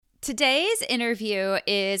Today's interview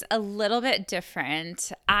is a little bit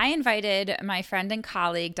different. I invited my friend and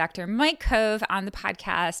colleague, Dr. Mike Cove, on the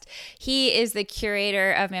podcast. He is the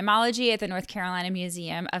curator of mammalogy at the North Carolina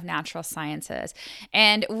Museum of Natural Sciences.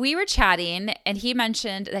 And we were chatting, and he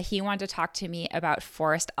mentioned that he wanted to talk to me about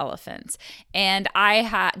forest elephants. And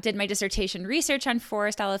I did my dissertation research on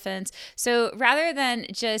forest elephants. So rather than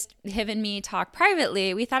just him and me talk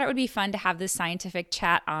privately, we thought it would be fun to have this scientific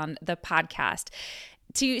chat on the podcast.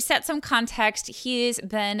 To set some context, he's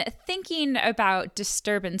been thinking about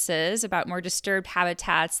disturbances, about more disturbed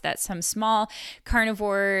habitats that some small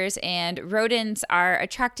carnivores and rodents are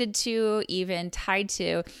attracted to, even tied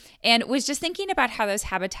to, and was just thinking about how those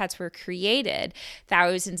habitats were created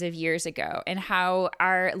thousands of years ago and how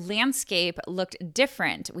our landscape looked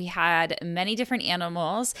different. We had many different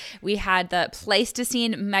animals. We had the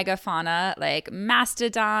Pleistocene megafauna like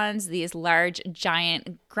mastodons, these large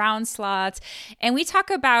giant ground sloths, and we talk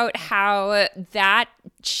about how that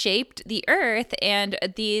shaped the earth and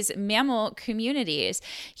these mammal communities.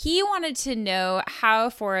 He wanted to know how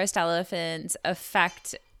forest elephants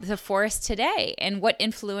affect the forest today and what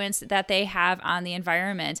influence that they have on the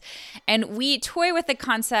environment. And we toy with the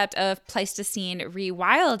concept of Pleistocene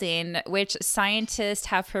rewilding, which scientists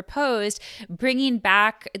have proposed bringing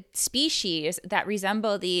back species that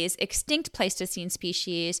resemble these extinct Pleistocene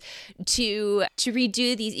species to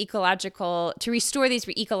redo these to restore these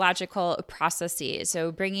ecological processes.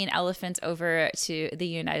 So bringing elephants over to the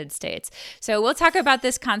United States. So we'll talk about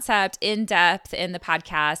this concept in depth in the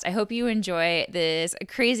podcast. I hope you enjoy this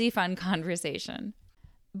crazy fun conversation.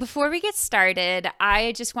 Before we get started,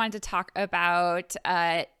 I just wanted to talk about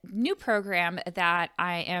a new program that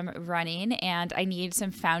I am running, and I need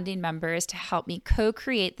some founding members to help me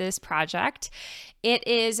co-create this project. It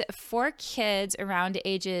is for kids around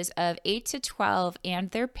ages of 8 to 12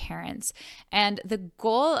 and their parents. And the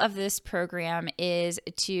goal of this program is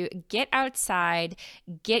to get outside,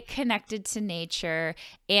 get connected to nature,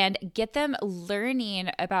 and get them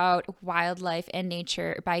learning about wildlife and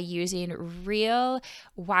nature by using real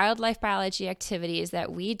wildlife biology activities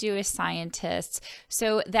that we do as scientists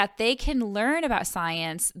so that they can learn about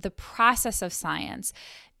science, the process of science.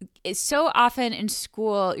 It's so often in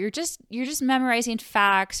school, you're just memorizing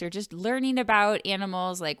facts or just learning about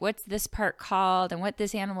animals, like what's this part called and what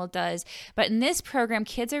this animal does. But in this program,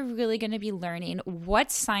 kids are really going to be learning what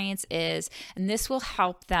science is, and this will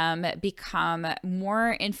help them become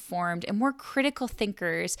more informed and more critical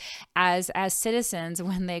thinkers as citizens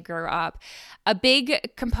when they grow up. A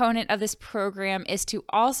big component of this program is to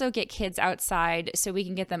also get kids outside so we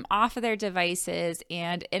can get them off of their devices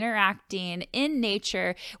and interacting in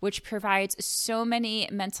nature, which provides so many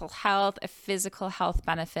mental health, physical health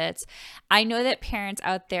benefits. I know that parents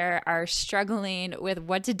out there are struggling with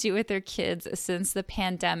what to do with their kids since the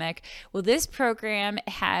pandemic. Well, this program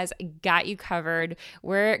has got you covered.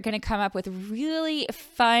 We're going to come up with really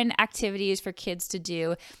fun activities for kids to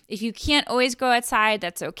do. If you can't always go outside,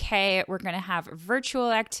 that's okay. We're going to have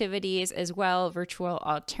virtual activities as well, virtual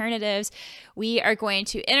alternatives. We are going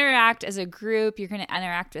to interact as a group. You're going to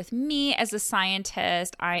interact with me as a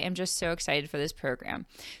scientist. I am just so excited for this program.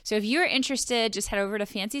 So if you're interested, just head over to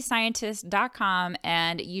fancyscientist.com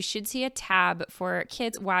and you should see a tab for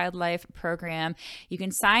Kids Wildlife Program. You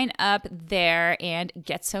can sign up there and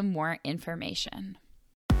get some more information.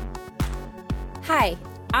 Hi,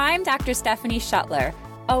 I'm Dr. Stephanie Shuttler,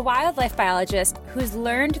 a wildlife biologist who's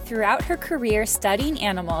learned throughout her career studying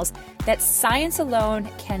animals that science alone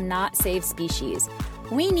cannot save species.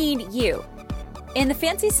 We need you. In the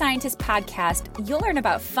Fancy Scientist podcast, you'll learn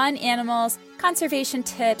about fun animals, conservation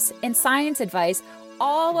tips, and science advice,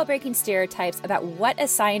 all while breaking stereotypes about what a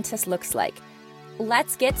scientist looks like.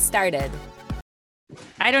 Let's get started.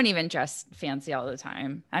 I don't even dress fancy all the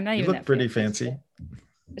time. I'm not even You look pretty fancy.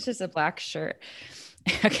 It's just a black shirt.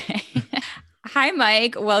 Okay. Hi,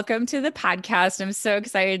 Mike. Welcome to the podcast. I'm so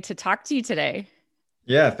excited to talk to you today.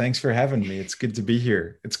 Yeah, thanks for having me. It's good to be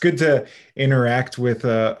here. It's good to interact with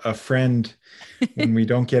a friend when we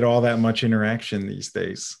don't get all that much interaction these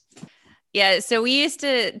days. Yeah, so we used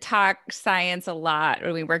to talk science a lot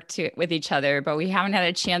when we worked with each other, but we haven't had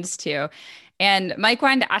a chance to. And Mike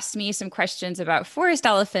wanted to ask me some questions about forest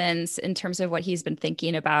elephants in terms of what he's been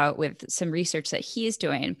thinking about with some research that he's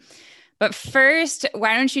doing. But first,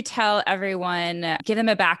 why don't you tell everyone, give them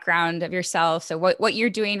a background of yourself, so what you're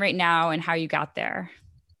doing right now and how you got there.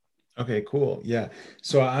 Okay, cool. Yeah.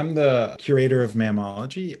 So I'm the curator of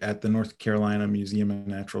mammalogy at the North Carolina Museum of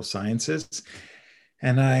Natural Sciences.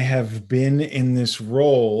 And I have been in this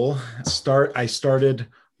role. I started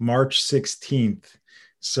March 16th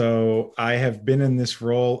So I have been in this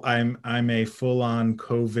role. I'm a full-on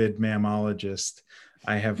COVID mammologist.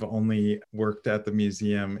 I have only worked at the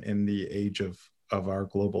museum in the age of our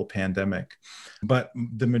global pandemic. But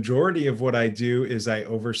the majority of what I do is I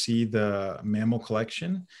oversee the mammal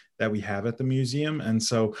collection that we have at the museum. And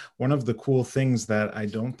so one of the cool things that I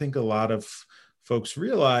don't think a lot of folks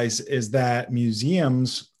realize is that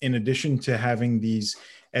museums, in addition to having these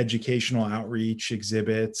educational outreach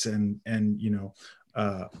exhibits and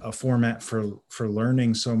a format for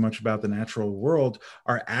learning so much about the natural world,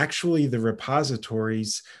 are actually the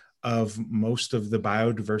repositories of most of the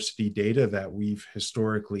biodiversity data that we've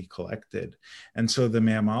historically collected. And so the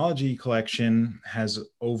mammalogy collection has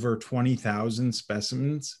over 20,000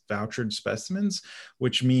 specimens, vouchered specimens,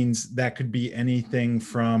 which means that could be anything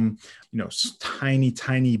from, tiny,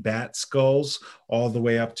 tiny bat skulls all the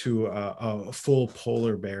way up to a full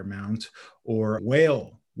polar bear mount or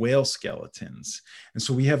whale skeletons. And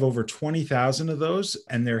so we have over 20,000 of those,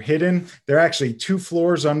 and they're hidden. They're actually 2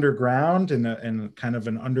 floors underground in kind of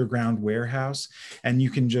an underground warehouse. And you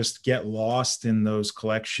can just get lost in those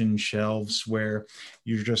collection shelves where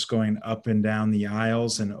you're just going up and down the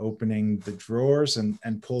aisles and opening the drawers and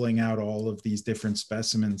pulling out all of these different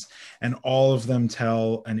specimens. And all of them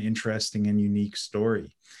tell an interesting and unique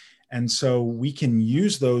story. And so we can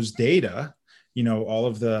use those data. All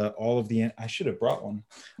of the I should have brought one.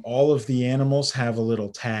 All of the animals have a little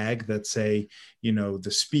tag that say, the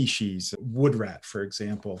species, wood rat, for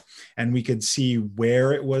example, and we could see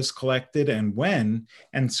where it was collected and when.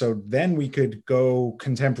 And so then we could go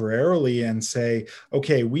contemporarily and say,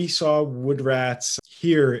 okay, we saw wood rats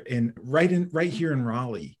here right here in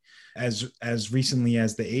Raleigh as recently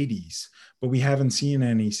as the 80s. But we haven't seen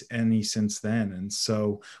any since then. And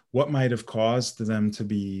so what might have caused them to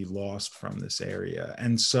be lost from this area?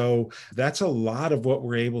 And so that's a lot of what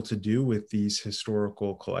we're able to do with these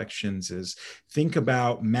historical collections is think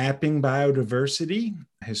about mapping biodiversity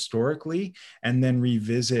historically and then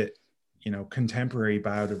revisit contemporary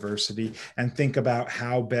biodiversity and think about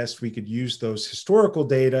how best we could use those historical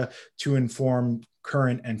data to inform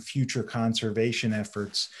current and future conservation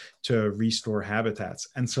efforts to restore habitats.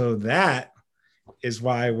 And so that is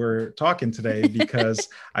why we're talking today, because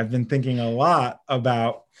I've been thinking a lot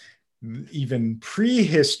about even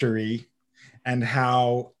prehistory and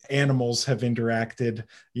how animals have interacted,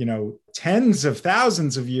 tens of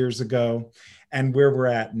thousands of years ago, and where we're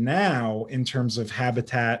at now in terms of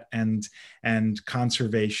habitat and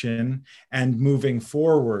conservation, and moving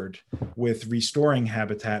forward with restoring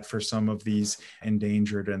habitat for some of these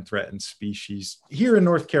endangered and threatened species here in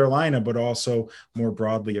North Carolina, but also more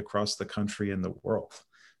broadly across the country and the world.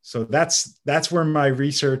 So that's where my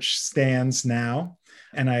research stands now.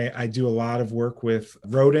 And I do a lot of work with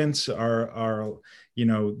rodents.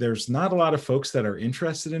 There's not a lot of folks that are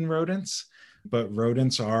interested in rodents, but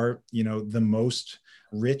rodents are, the most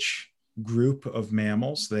rich group of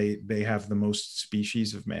mammals. They have the most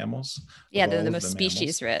species of mammals. Yeah, they're the most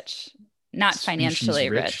species rich, not financially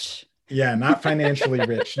rich. Yeah, not financially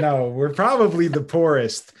rich. No, we're probably the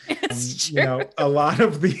poorest. A lot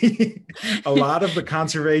of the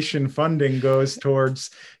conservation funding goes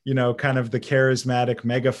towards, kind of the charismatic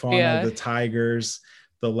megafauna, the tigers,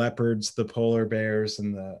 the leopards, the polar bears,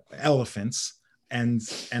 and the elephants. And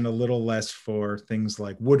a little less for things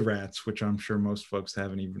like wood rats, which I'm sure most folks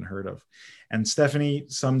haven't even heard of. And Stephanie,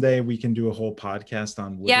 someday we can do a whole podcast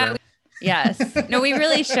on wood rats. Yes. No, we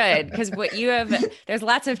really should, because there's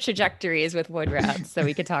lots of trajectories with wood rats that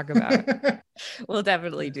we could talk about. We'll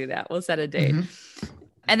definitely do that. We'll set a date. Mm-hmm.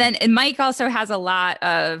 And then Mike also has a lot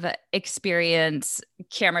of experience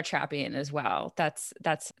camera trapping as well. That's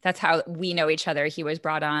how we know each other. He was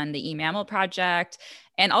brought on the eMammal project,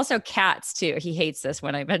 and also cats too. He hates this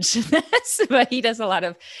when I mention this, but he does a lot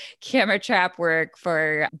of camera trap work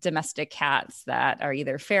for domestic cats that are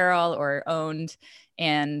either feral or owned,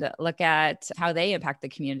 and look at how they impact the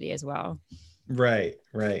community as well. Right.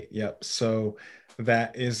 Yep. So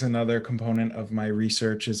that is another component of my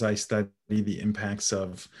research as I study the impacts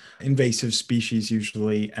of invasive species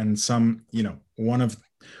usually. And some, one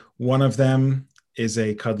of them is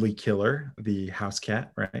a cuddly killer, the house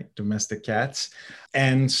cat, right? Domestic cats.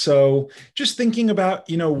 And so just thinking about,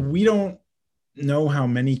 we don't know how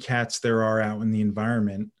many cats there are out in the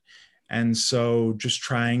environment. And so just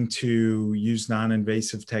trying to use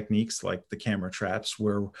non-invasive techniques like the camera traps,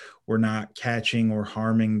 where we're not catching or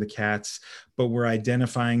harming the cats, but we're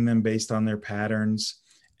identifying them based on their patterns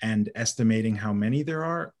and estimating how many there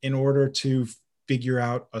are in order to figure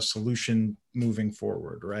out a solution moving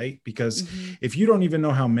forward, right? Because Mm-hmm. if you don't even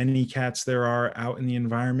know how many cats there are out in the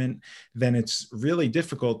environment, then it's really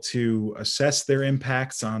difficult to assess their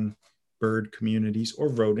impacts on bird communities or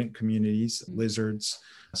rodent communities, lizards,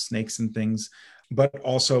 snakes and things, but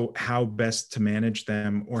also how best to manage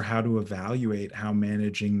them or how to evaluate how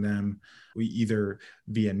managing them, we either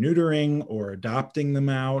via neutering or adopting them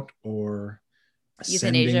out or Euthanasia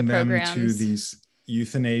sending them to programs. these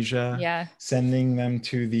euthanasia, Yeah. sending them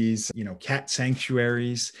to these, cat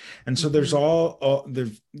sanctuaries. And so there's Mm-hmm. all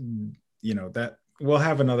there's, that we'll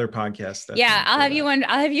have another podcast. Yeah, Definitely I'll for have you that. one.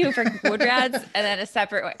 I'll have you for wood rats, and then a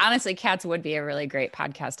separate. Honestly, cats would be a really great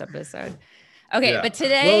podcast episode. Okay, Yeah. but Well,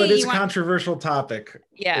 today it is you a want. controversial topic. It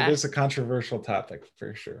Yeah, is a controversial topic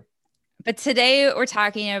for sure. but today we're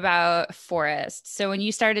talking about forests. So when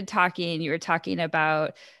you started talking, you were talking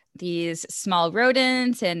about these small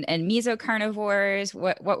rodents and mesocarnivores.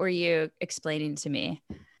 What were you explaining to me?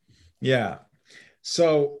 Yeah.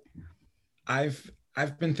 So I've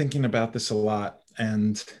been thinking about this a lot,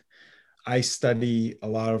 and I study a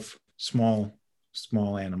lot of small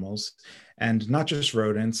animals, and not just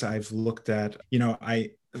rodents. I've looked at,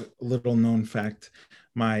 little known fact,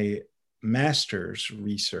 my master's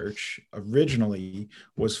research originally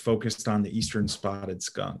was focused on the eastern spotted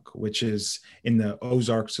skunk, which is in the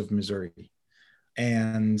Ozarks of Missouri.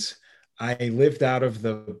 And I lived out of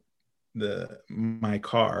my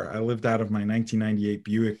car. I lived out of my 1998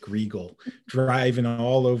 Buick Regal, driving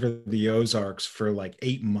all over the Ozarks for like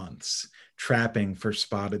 8 months, trapping for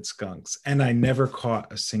spotted skunks. And I never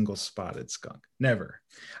caught a single spotted skunk. Never.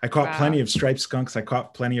 I caught Wow. plenty of striped skunks. I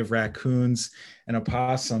caught plenty of raccoons and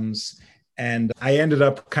opossums. And I ended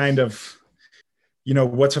up kind of,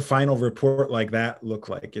 what's a final report like that look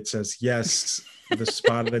like? It says, yes, the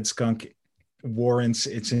spotted skunk warrants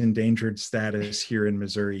its endangered status here in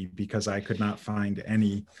Missouri because I could not find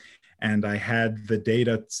any. And I had the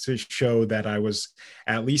data to show that I was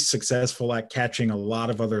at least successful at catching a lot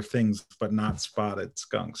of other things, but not spotted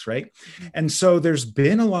skunks, right? And so there's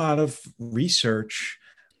been a lot of research,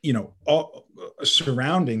 all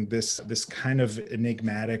surrounding this kind of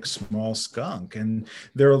enigmatic small skunk. And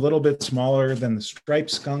they're a little bit smaller than the striped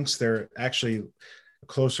skunks. They're actually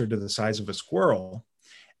closer to the size of a squirrel.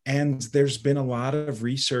 And there's been a lot of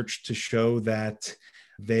research to show that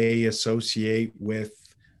they associate with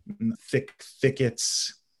thick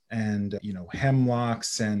thickets and,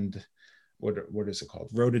 hemlocks and what is it called?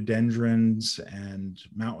 Rhododendrons and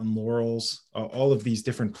mountain laurels, all of these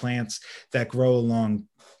different plants that grow along,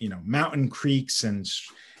 mountain creeks and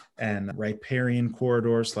riparian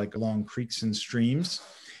corridors, like along creeks and streams,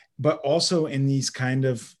 but also in these kind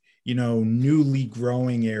of newly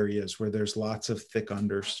growing areas where there's lots of thick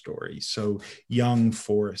understory. So young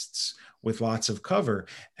forests with lots of cover.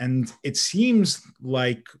 And it seems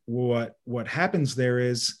like what happens there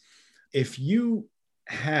is if you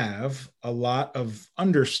have a lot of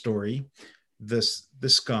understory, the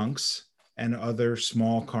skunks and other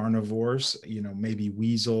small carnivores, maybe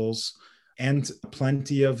weasels, and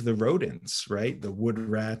plenty of the rodents, right? The wood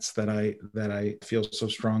rats that I feel so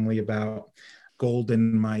strongly about,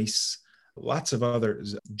 golden mice, lots of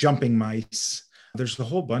others, jumping mice. There's a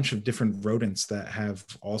whole bunch of different rodents that have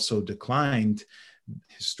also declined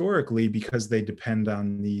historically because they depend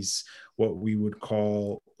on these, what we would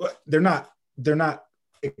call, they're not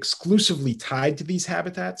exclusively tied to these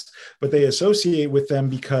habitats, but they associate with them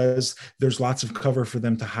because there's lots of cover for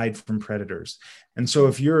them to hide from predators. And so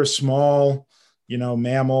if you're a small,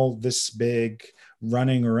 mammal this big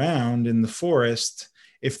running around in the forest,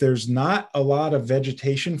 if there's not a lot of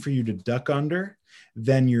vegetation for you to duck under,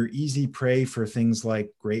 then you're easy prey for things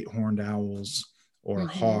like great horned owls or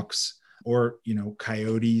hawks or,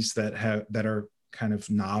 coyotes that are kind of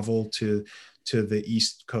novel to the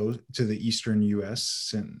East Coast, to the Eastern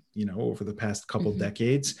US, and, over the past couple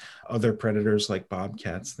decades, other predators like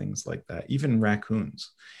bobcats, things like that, even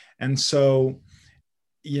raccoons. And so,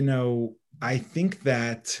 I think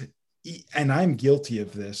that, and I'm guilty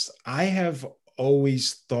of this, I have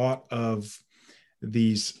always thought of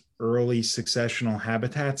these early successional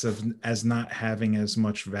habitats as not having as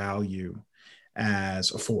much value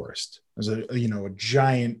as a forest, as a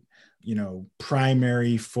giant,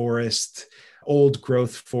 primary forest, old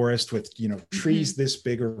growth forest with, trees this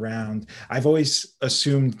big around. I've always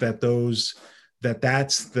assumed that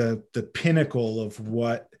that's the pinnacle of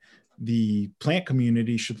what the plant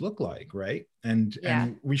community should look like, right? And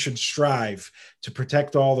we should strive to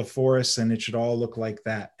protect all the forests, and it should all look like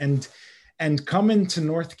that. And coming to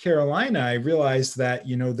North Carolina, I realized that,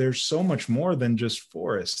 there's so much more than just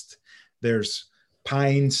forest. There's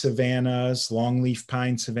pine savannas, longleaf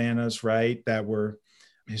pine savannas, right, that were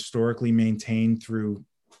historically maintained through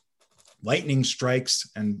lightning strikes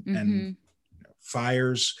and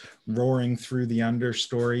fires roaring through the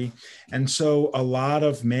understory. And so a lot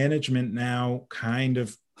of management now kind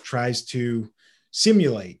of tries to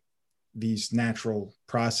simulate these natural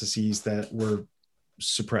processes that were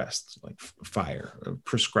suppressed, like fire,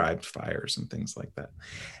 prescribed fires and things like that.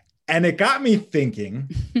 And it got me thinking,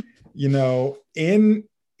 in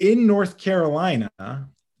North Carolina,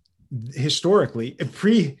 historically,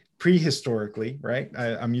 prehistorically, right?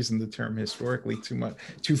 I'm using the term historically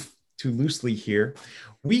too loosely here.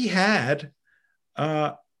 We had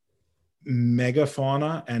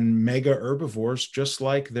megafauna and mega herbivores, just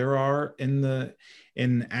like there are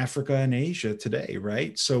in Africa and Asia today,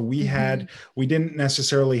 right? So we didn't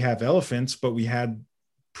necessarily have elephants, but we had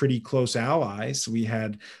pretty close allies. We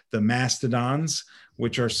had the mastodons,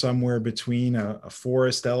 which are somewhere between a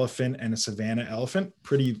forest elephant and a savanna elephant,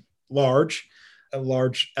 pretty large, a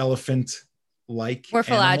large elephant-like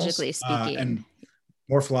morphologically speaking. And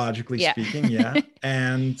morphologically speaking, yeah.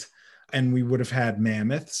 And we would have had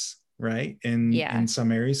mammoths, right? In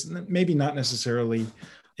some areas, maybe not necessarily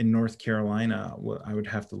in North Carolina. I would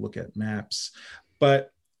have to look at maps,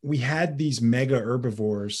 but we had these mega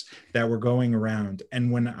herbivores that were going around.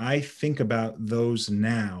 And when I think about those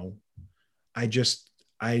now, I just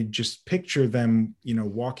picture them,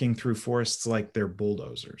 walking through forests like they're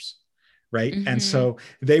bulldozers, right? And so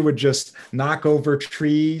they would just knock over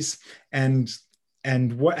trees,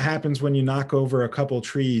 and what happens when you knock over a couple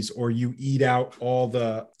trees, or you eat out all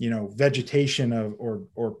the, vegetation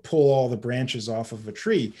or pull all the branches off of a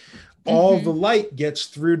tree, all the light gets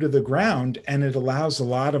through to the ground, and it allows a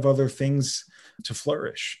lot of other things to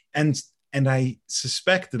flourish. And I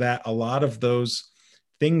suspect that a lot of those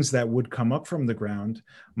things that would come up from the ground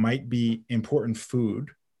might be important food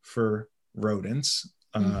for rodents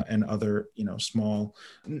and other, small,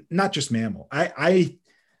 not just mammal.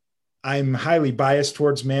 I'm highly biased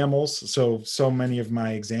towards mammals. So many of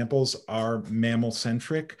my examples are mammal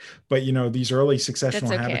centric, but these early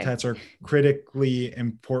successional habitats are critically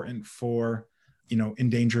important for,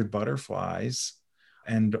 endangered butterflies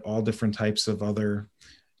and all different types of other,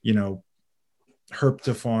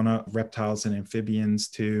 herpetofauna, reptiles and amphibians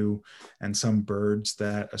too, and some birds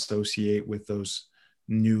that associate with those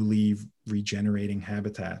newly regenerating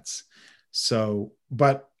habitats. So,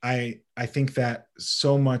 but I think that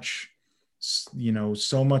so much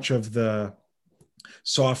of the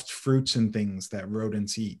soft fruits and things that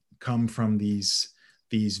rodents eat come from these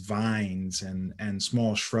vines and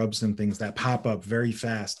small shrubs and things that pop up very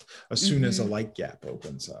fast as soon as a light gap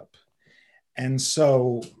opens up. And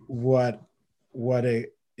so what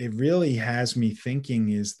it really has me thinking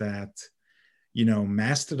is that,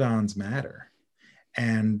 mastodons matter.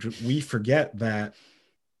 And we forget that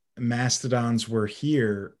mastodons were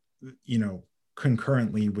here,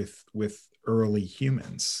 concurrently with early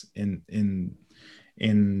humans in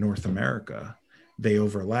North America. They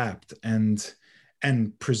overlapped, and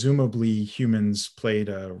presumably humans played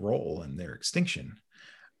a role in their extinction.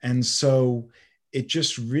 And so it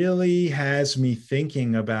just really has me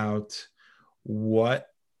thinking about what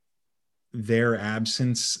their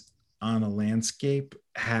absence on a landscape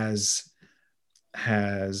has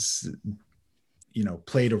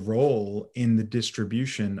played a role in the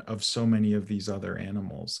distribution of so many of these other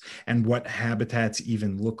animals, and what habitats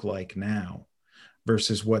even look like now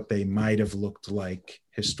versus what they might have looked like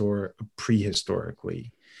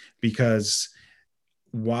prehistorically. Because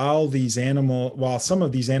while some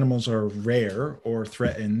of these animals are rare or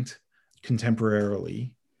threatened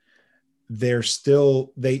contemporarily, they're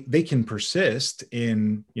still, they can persist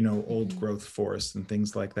in, old growth forests and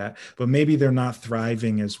things like that, but maybe they're not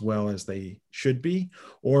thriving as well as they should be,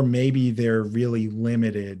 or maybe they're really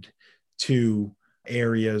limited to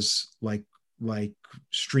areas like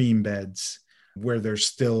stream beds where there's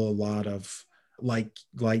still a lot of light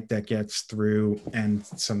that gets through and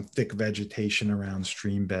some thick vegetation around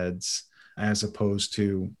stream beds, as opposed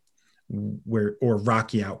to or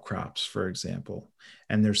rocky outcrops, for example,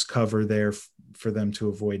 and there's cover there for them to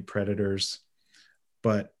avoid predators.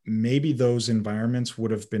 But maybe those environments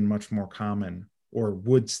would have been much more common, or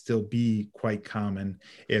would still be quite common,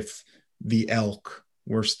 if the elk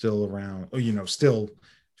were still around, still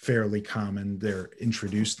fairly common. They're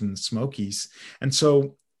introduced in the Smokies. And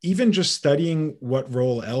so even just studying what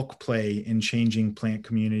role elk play in changing plant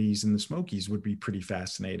communities in the Smokies would be pretty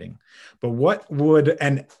fascinating. But what would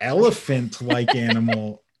an elephant-like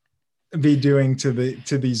animal be doing to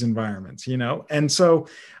these environments, And so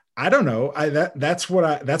I don't know. That's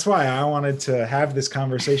why I wanted to have this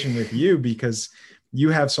conversation with you, because you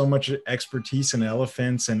have so much expertise in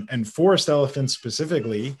elephants and forest elephants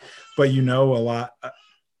specifically, but you know a lot.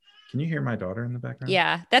 Can you hear my daughter in the background?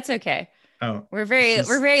 Yeah, that's okay. Oh, we're very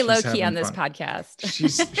low key on this fun. podcast.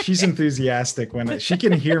 She's enthusiastic when she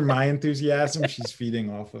can hear my enthusiasm. She's feeding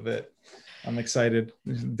off of it. I'm excited.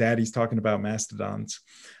 Daddy's talking about mastodons.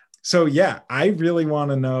 So yeah, I really want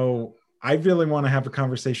to have a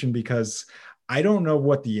conversation because I don't know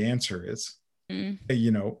what the answer is.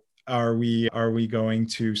 You know, are we going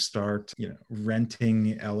to start,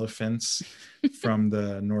 renting elephants from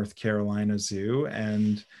the North Carolina Zoo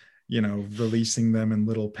and releasing them in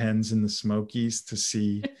little pens in the Smokies to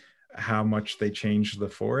see how much they change the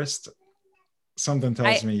forest? Something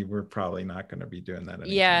tells me we're probably not going to be doing that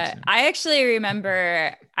anytime soon. I actually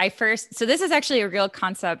remember so this is actually a real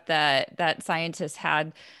concept that scientists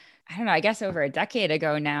had, I don't know, I guess over a decade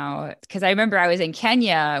ago now, because I remember I was in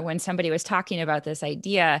Kenya when somebody was talking about this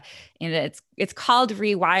idea, and it's called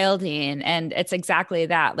rewilding. And it's exactly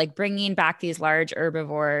that, like bringing back these large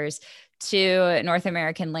herbivores to North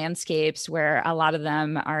American landscapes where a lot of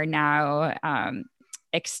them are now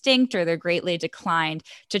extinct or they're greatly declined,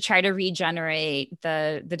 to try to regenerate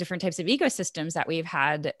the different types of ecosystems that we've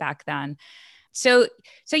had back then. So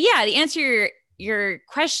yeah, to answer your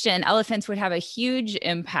question, elephants would have a huge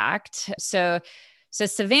impact. So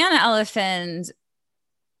savanna elephants,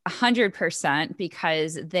 100%,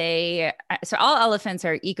 because all elephants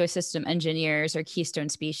are ecosystem engineers or keystone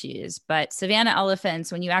species, but savanna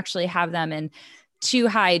elephants, when you actually have them in too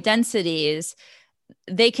high densities,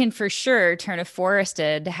 they can for sure turn a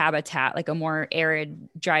forested habitat, like a more arid,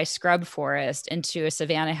 dry scrub forest, into a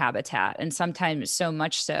savanna habitat. And sometimes so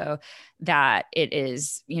much so that it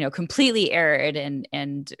is, completely arid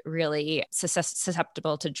and really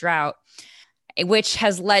susceptible to drought, which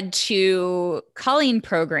has led to culling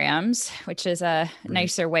programs, which is a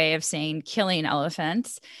nicer way of saying killing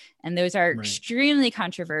elephants. And those are extremely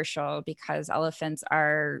controversial because elephants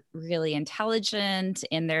are really intelligent.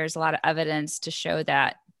 And there's a lot of evidence to show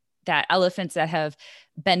that elephants that have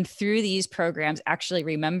been through these programs actually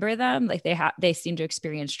remember them. Like they seem to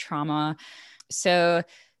experience trauma. And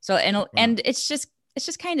it's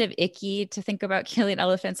just kind of icky to think about killing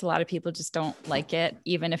elephants. A lot of people just don't like it,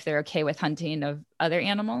 even if they're okay with hunting of other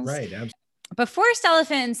animals. Right. Absolutely. But forest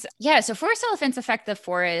elephants affect the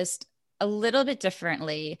forest a little bit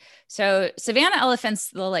differently. So savanna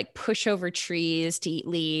elephants, they'll like push over trees to eat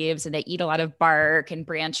leaves, and they eat a lot of bark and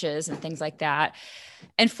branches and things like that.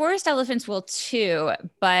 And forest elephants will too,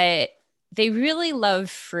 but they really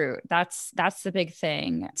love fruit. That's the big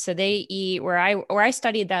thing. So they eat, where I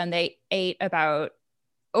studied them, they ate about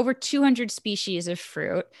over 200 species of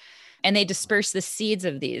fruit, and they disperse the seeds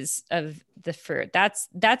of the fruit.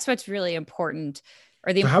 That's what's really important,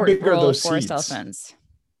 or the important role of forest elephants.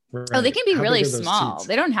 Right. Oh, they can be really small. Seeds?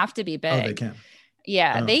 They don't have to be big. Oh, they can.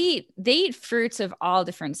 Yeah, they eat fruits of all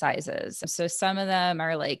different sizes. So some of them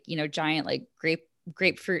are like, giant, like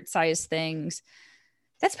grapefruit sized things.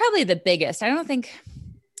 That's probably the biggest. I don't think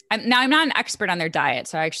I'm not an expert on their diet,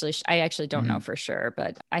 so I actually don't know for sure,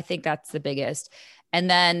 but I think that's the biggest. And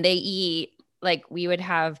then they eat, like, we would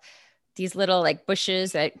have these little like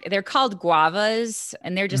bushes that they're called guavas,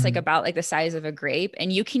 and they're just like about like the size of a grape,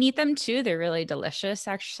 and you can eat them too. They're really delicious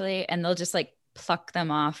actually. And they'll just like pluck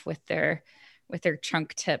them off with their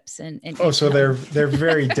trunk tips and so they're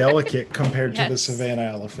very delicate compared to the savanna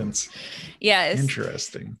elephants. Yes.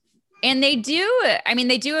 Interesting. And they do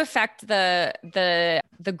affect the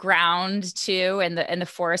ground too, and the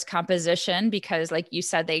forest composition, because like you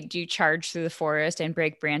said, they do charge through the forest and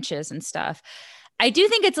break branches and stuff. I do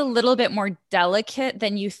think it's a little bit more delicate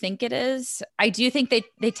than you think it is. I do think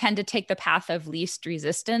they tend to take the path of least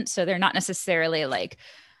resistance. So they're not necessarily like,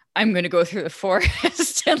 I'm going to go through the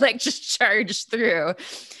forest and like just charge through.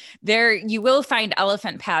 You will find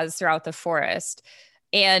elephant paths throughout the forest.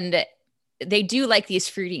 And they do like these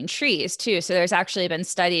fruiting trees too. So there's actually been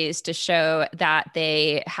studies to show that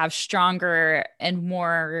they have stronger and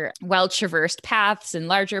more well-traversed paths and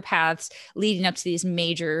larger paths leading up to these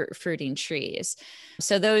major fruiting trees.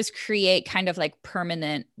 So those create kind of like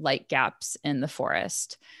permanent light gaps in the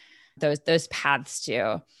forest. Those paths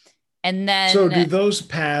do. And then do those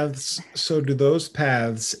paths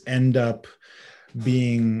end up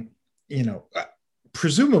being,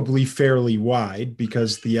 presumably fairly wide,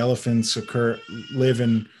 because the elephants live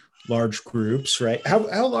in large groups, right?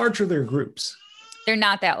 How large are their groups? They're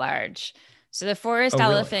not that large. So the forest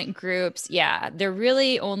elephant groups, they're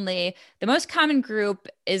really only, the most common group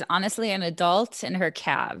is honestly an adult and her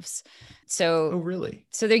calves. So, really?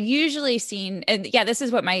 So they're usually seen, and this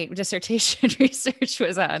is what my dissertation research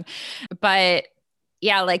was on, but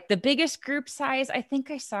yeah, like the biggest group size I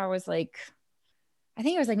think I saw was like, I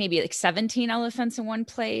think it was like maybe like 17 elephants in one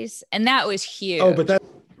place. And that was Oh, but huge. that,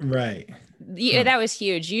 right. Yeah, Huh. that was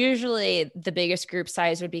huge. Usually the biggest group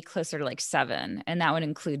size would be closer to like 7, and that would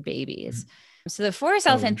include babies. So the forest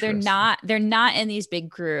Oh, elephant, interesting. they're not in these big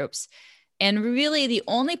groups. And really the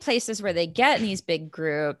only places where they get in these big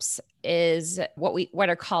groups is what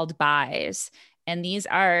are called bys. And these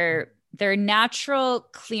are they're natural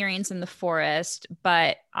clearings in the forest,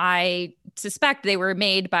 but I suspect they were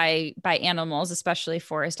made by animals, especially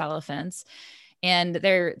forest elephants. And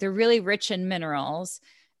they're really rich in minerals,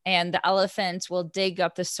 and the elephants will dig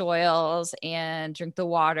up the soils and drink the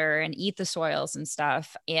water and eat the soils and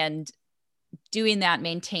stuff, and doing that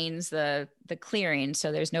maintains the clearing,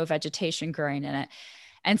 so there's no vegetation growing in it.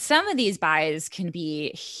 And some of these bys can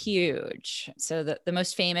be huge. So the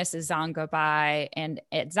most famous is Zongo Bai. And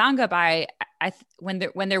at Zongo Bai, when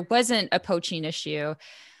there wasn't a poaching issue,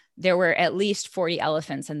 there were at least 40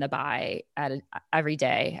 elephants in the bai every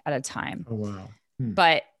day at a time. Oh, wow. Hmm.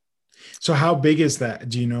 But So how big is that?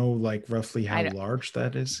 Do you know like roughly how I don't, large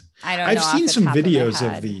that is? I don't know I've off seen the some top of my videos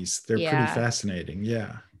of head. these. They're pretty Yeah. fascinating.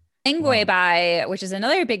 Yeah. Ngwe Wow. Bai, which is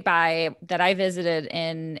another big bai that I visited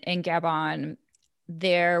in Gabon,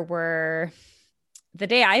 there were the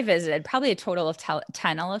day I visited, probably a total of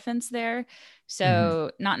 10 elephants there. Mhm.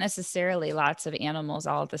 So not necessarily lots of animals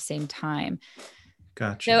all at the same time. So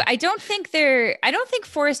Gotcha. I don't think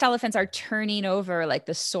forest elephants are turning over like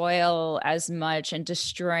the soil as much and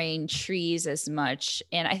destroying trees as much.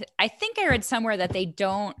 And I think I read somewhere that they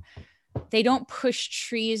don't push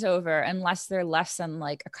trees over unless they're less than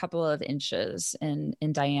like a couple of inches in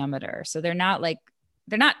diameter. So they're not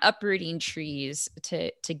uprooting trees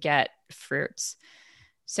to get fruits.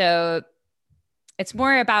 So it's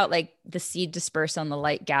more about like the seed dispersal and the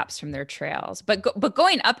light gaps from their trails. But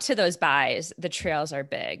going up to those bys, the trails are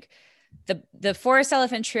big. The forest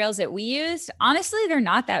elephant trails that we used, honestly, they're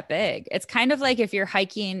not that big. It's kind of like if you're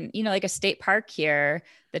hiking, like a state park here,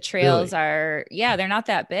 the trails Really? are, yeah, they're not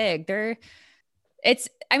that big. It's,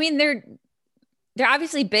 I mean, they're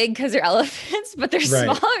obviously big because they're elephants, but they're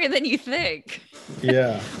Right. smaller than you think.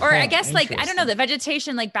 Yeah. Or I Huh. guess like, I don't know, Interesting. the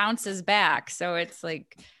vegetation like bounces back. So it's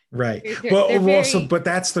like, Right. they're Well, so, very, but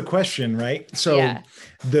that's the question, right? So yeah,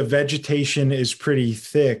 the vegetation is pretty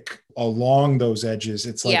thick along those edges.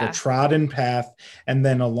 It's like a yeah. trodden path. And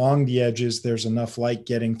then along the edges, there's enough light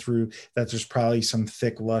getting through that there's probably some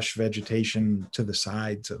thick, lush vegetation to the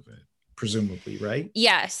sides of it, presumably, right?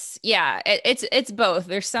 Yes, yeah, it's both.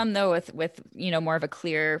 There's some though with more of a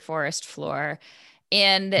clear forest floor,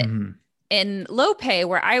 and Hmm. in Lope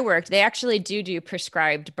where I worked, they actually do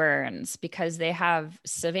prescribed burns because they have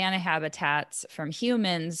savanna habitats from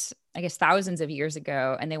humans, I guess thousands of years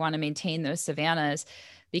ago, and they want to maintain those savannas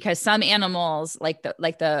because some animals like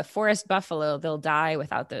the forest buffalo, they'll die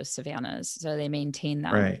without those savannas, so they maintain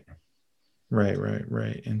them. Right.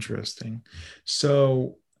 Right. Interesting.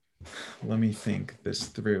 So let me think this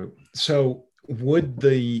through. So would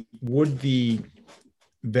the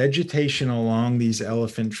vegetation along these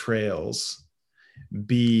elephant trails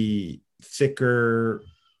be thicker,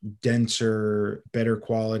 denser, better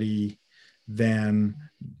quality than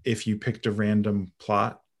if you picked a random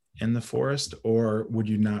plot in the forest, or would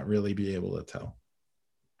you not really be able to tell?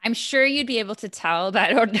 I'm sure you'd be able to tell, but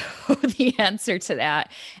I don't know the answer to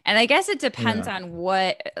that. And I guess it depends Yeah. on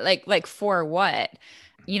what, like for what,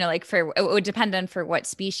 like for, it would depend on for what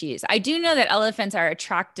species. I do know that elephants are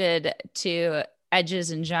attracted to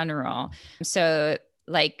edges in general. So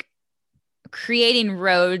like creating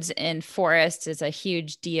roads in forests is a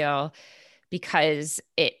huge deal because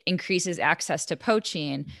it increases access to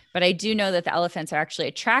poaching. But I do know that the elephants are actually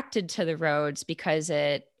attracted to the roads because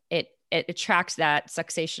it attracts that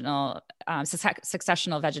successional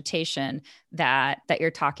vegetation that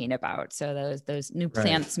you're talking about. So those new Right.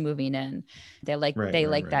 plants moving in, Right. they Right.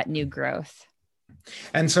 like Right. that new growth.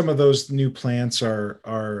 And some of those new plants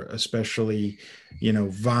are especially,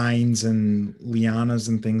 vines and lianas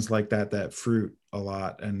and things like that that fruit a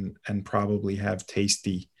lot and probably have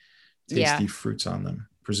tasty Yeah, fruits on them,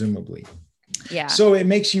 presumably. yeah. So it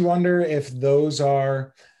makes you wonder if those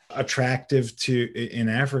are attractive to in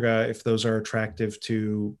Africa, if those are attractive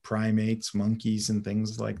to primates, monkeys, and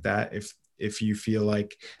things like that. If you feel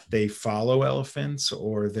like they follow elephants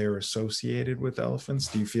or they're associated with elephants,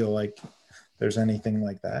 do you feel like there's anything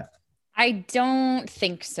like that? I don't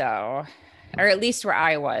think so, or at least where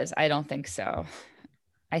I was, I don't think so.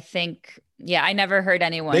 I think, yeah, I never heard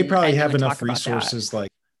They probably have anyone enough talk about that. resources, like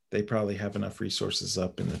they probably have enough resources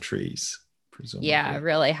up in the trees, Yeah, presumably.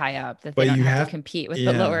 really high up that they But don't you have to have, compete with the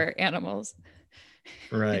yeah. lower animals.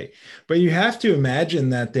 Right. But you have to imagine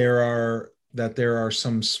that there are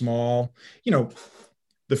some small,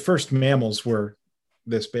 the first mammals were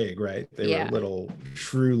this big, right? They were Yeah. little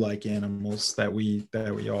shrew-like animals that we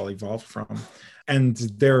all evolved from. And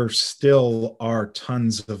there still are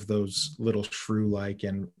tons of those little shrew-like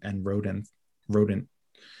and rodent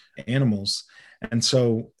animals. And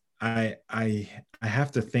so I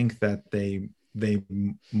have to think that they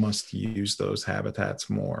must use those habitats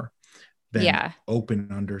more than Yeah. open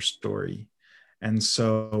understory. And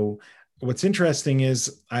so what's interesting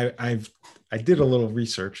is I did a little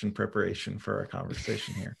research in preparation for our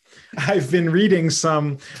conversation here. I've been reading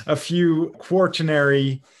a few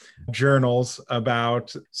quaternary journals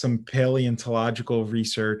about some paleontological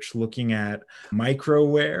research looking at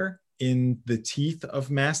microwear in the teeth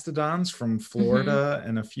of mastodons from Florida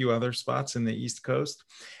and a few other spots in the East Coast.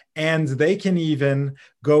 And they can even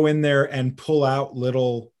go in there and pull out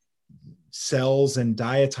little cells and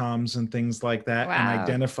diatoms and things like that and Wow.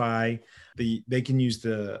 identify they can use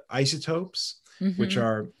the isotopes, which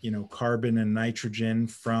are, carbon and nitrogen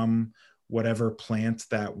from whatever plant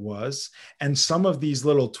that was. And some of these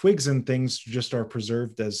little twigs and things just are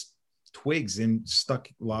preserved as twigs and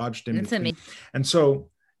lodged in between. Amazing. And so,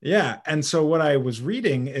 yeah. And so what I was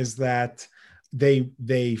reading is that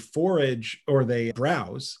they forage or they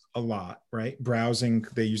browse a lot, right? Browsing,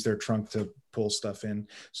 they use their trunk to pull stuff in.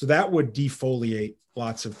 So that would defoliate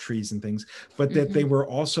lots of trees and things, but that they were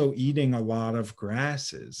also eating a lot of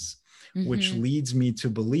grasses, which leads me to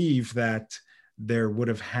believe that there would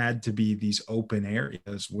have had to be these open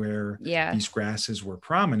areas where these grasses were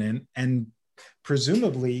prominent, and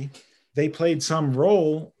presumably they played some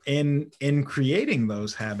role in creating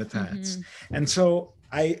those habitats. And so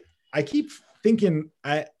I keep thinking,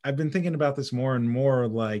 I've been thinking about this more and more,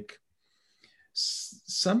 like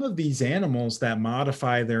some of these animals that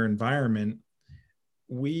modify their environment,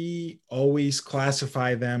 we always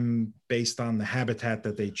classify them based on the habitat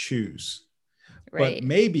that they choose. Right. But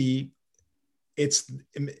maybe it's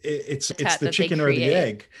the chicken or the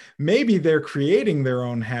egg. Maybe they're creating their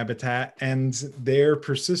own habitat, and their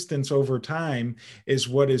persistence over time is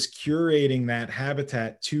what is curating that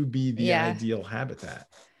habitat to be the ideal habitat.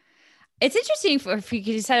 It's interesting if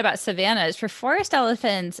you said about savannas. For forest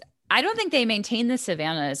elephants, I don't think they maintain the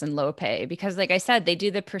savannas in low pay because, like I said, they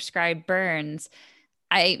do the prescribed burns.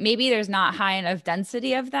 Maybe there's not high enough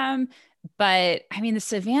density of them, but I mean, the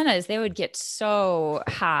savannas, they would get so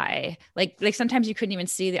high. Like sometimes you couldn't even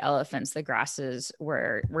see the elephants. The grasses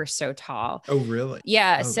were so tall. Oh, really?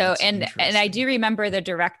 Yeah. Oh, so, and I do remember the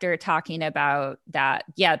director talking about that.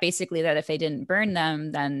 Yeah. Basically that if they didn't burn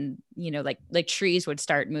them, then, like trees would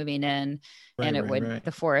start moving in and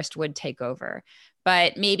the forest would take over.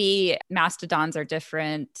 But maybe mastodons are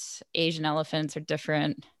different. Asian elephants are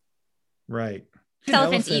different. Right.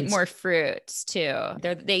 Elephants eat more fruits too.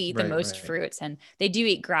 They eat the most fruits, and they do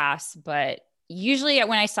eat grass. But usually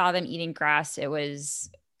when I saw them eating grass, it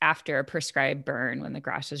was after a prescribed burn when the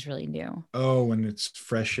grass was really new. Oh, when it's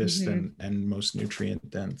freshest and most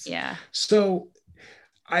nutrient dense. Yeah. So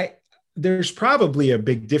there's probably a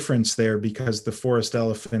big difference there because the forest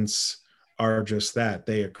elephants are just that.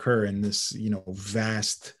 They occur in this,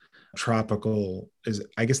 vast tropical,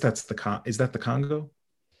 I guess that's is that the Congo?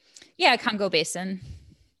 Yeah, Congo Basin.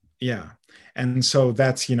 Yeah. And so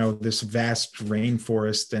that's, this vast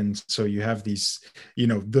rainforest. And so you have these,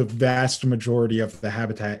 the vast majority of the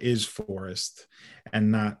habitat is forest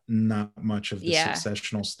and not much of the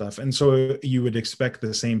successional stuff. And so you would expect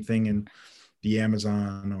the same thing in the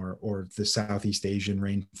Amazon or the Southeast Asian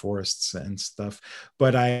rainforests and stuff.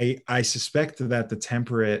 But I suspect that the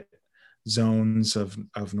temperate zones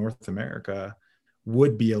of North America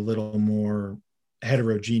would be a little more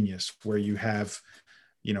heterogeneous, where you have,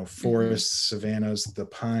 forests, savannas, the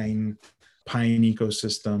pine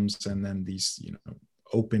ecosystems, and then these,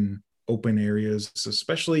 open areas.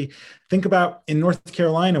 Especially think about in North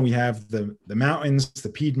Carolina, we have the mountains, the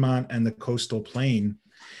Piedmont, and the coastal plain.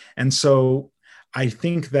 And so I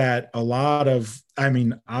think that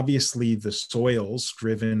obviously the soils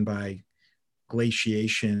driven by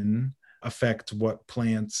glaciation affect what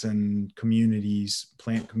plants and plant communities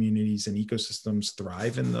and ecosystems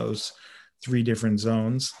thrive in those three different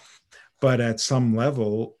zones. But at some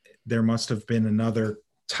level, there must have been another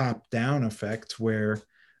top-down effect where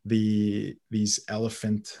these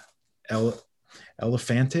elephantids,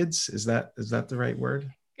 is that the right word?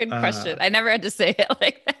 Good question. I never had to say it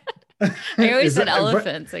like that. I always said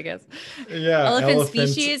elephants, I guess. Yeah. Elephant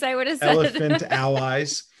species, I would have said. Elephant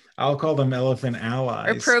allies. I'll call them elephant allies.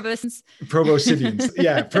 Or proboscideans. Proboscideans.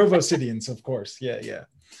 Yeah, proboscideans, of course. Yeah.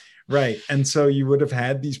 Right. And so you would have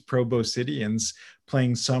had these proboscideans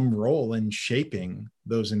playing some role in shaping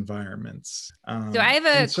those environments. So I have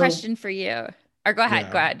And a so, question for you. Or go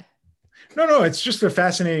ahead. Go yeah. ahead. No, it's just a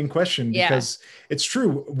fascinating question Yeah. because it's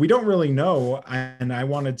true. We don't really know. And I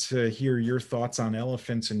wanted to hear your thoughts on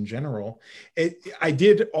elephants in general. I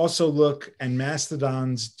did also look, and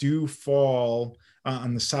mastodons do fall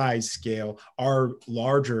on the size scale, are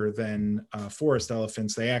larger than forest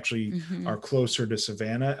elephants. They actually Hmm. are closer to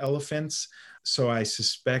savanna elephants. So I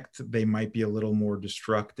suspect they might be a little more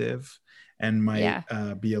destructive and might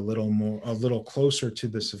Yeah. be a little closer to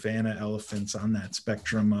the savanna elephants on that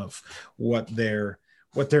spectrum of what their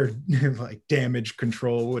like damage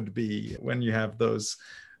control would be when you have those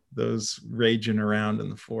raging around in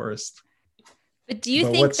the forest. But do you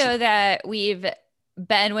But think, what's though, that we've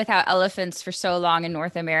been without elephants for so long in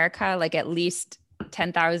North America, like at least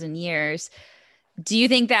 10,000 years? Do you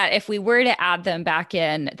think that if we were to add them back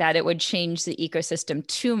in, that it would change the ecosystem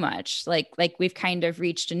too much? Like we've kind of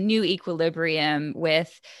reached a new equilibrium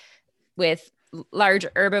with large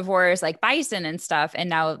herbivores like bison and stuff, and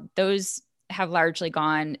now those have largely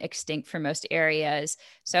gone extinct for most areas.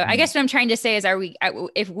 So I guess what I'm trying to say is,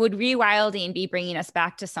 if would rewilding be bringing us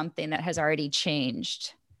back to something that has already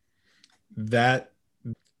changed? that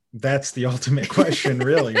that's the ultimate question,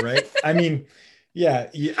 really, right? I mean, yeah,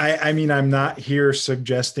 I mean, I'm not here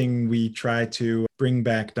suggesting we try to bring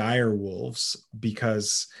back dire wolves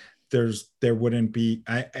because there wouldn't be.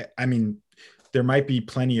 I mean, there might be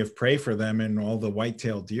plenty of prey for them in all the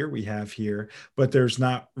white-tailed deer we have here, but there's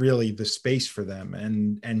not really the space for them.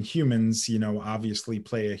 And humans, obviously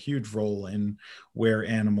play a huge role in where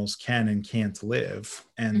animals can and can't live,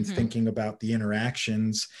 and Mm-hmm. thinking about the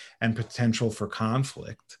interactions and potential for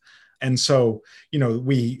conflict. And so,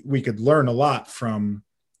 we could learn a lot from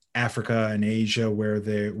Africa and Asia,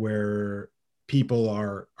 where people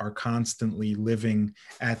are constantly living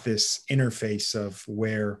at this interface of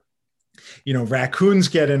where raccoons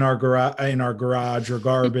get in our garage or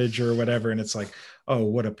garbage or whatever, and it's like, oh,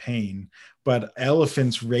 what a pain. But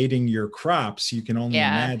elephants raiding your crops, you can only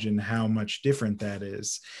Yeah, imagine how much different that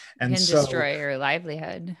is. it And can so, destroy your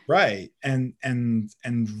livelihood. right, and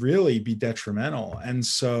really be detrimental. And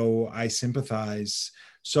so I sympathize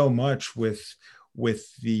so much with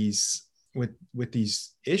these with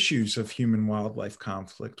these issues of human wildlife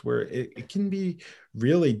conflict, where it can be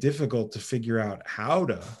really difficult to figure out how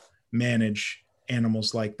to manage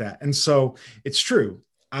animals like that. And so it's true.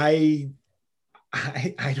 I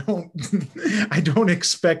don't I don't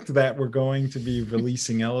expect that we're going to be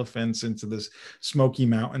releasing elephants into the Smoky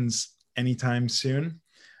Mountains anytime soon,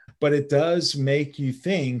 but it does make you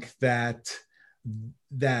think that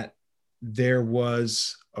there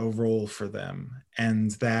was a role for them,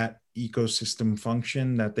 and that ecosystem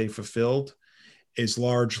function that they fulfilled is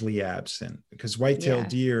largely absent, because Yeah.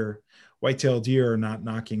 white-tailed deer are not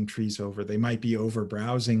knocking trees over. They might be over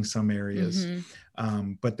browsing some areas,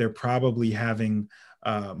 Mm-hmm. but they're probably having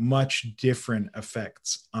much different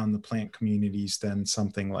effects on the plant communities than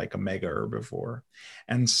something like a mega herbivore.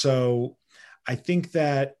 And so I think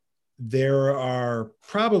that there are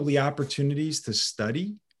probably opportunities to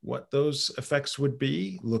study what those effects would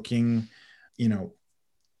be, looking, you know,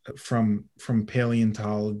 from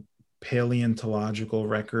paleontological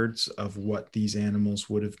records of what these animals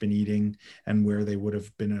would have been eating and where they would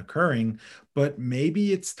have been occurring. But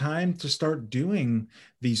maybe it's time to start doing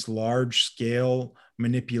these large scale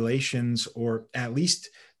manipulations, or at least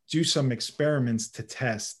do some experiments to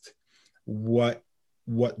test what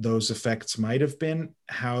those effects might have been,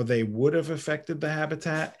 how they would have affected the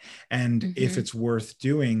habitat, and if Mm-hmm. it's worth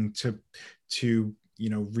doing to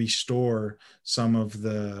restore some of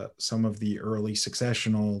the early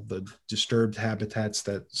successional, the disturbed habitats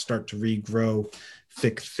that start to regrow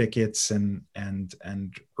thick thickets and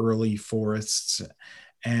early forests.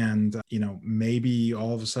 And maybe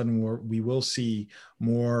all of a sudden we will see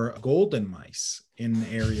more golden mice in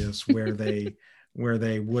areas where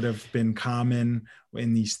they would have been common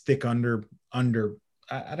in these thick under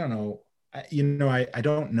I don't know. I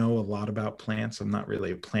don't know a lot about plants. I'm not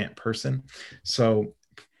really a plant person. So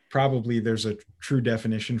probably there's a true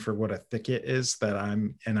definition for what a thicket is that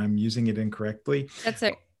I'm using it incorrectly. That's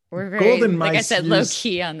a We're very, Golden like I mice said, low use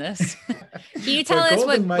key on this. Can you tell well, us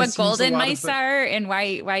golden what mice use a golden lot of mice the are and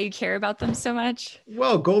why you care about them so much?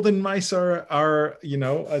 well, golden mice are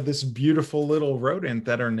this beautiful little rodent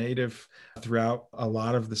that are native throughout a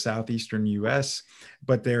lot of the southeastern US,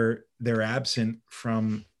 but they're absent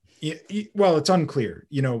from well, it's unclear.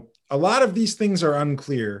 A lot of these things are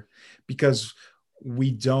unclear because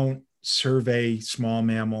we don't survey small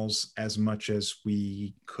mammals as much as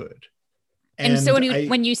we could. And so And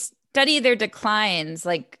when you study their declines,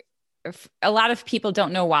 like a lot of people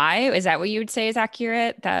don't know why. Is that what you would say is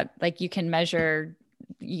accurate? That like you can measure,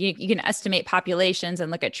 you can estimate populations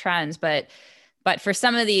and look at trends, but for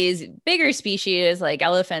some of these bigger species like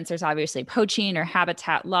elephants, there's obviously poaching or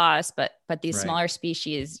habitat loss, but these right. smaller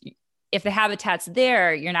species, if the habitat's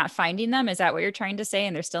there, you're not finding them. Is that what you're trying to say?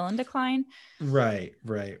 And they're still in decline? Right,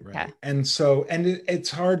 Yeah. And so, it's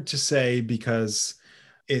hard to say because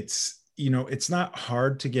it's not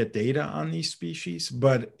hard to get data on these species,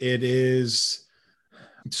 but it is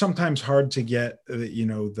sometimes hard to get,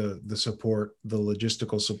 the support, the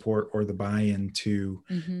logistical support or the buy-in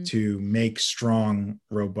Mm-hmm. to make strong,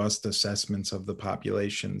 robust assessments of the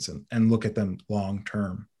populations and look at them long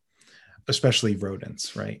term, especially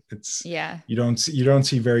rodents, right? Yeah. You don't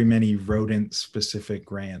see very many rodent specific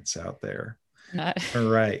grants out there. Not. All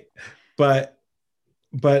right. But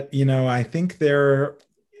I think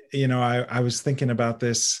I was thinking about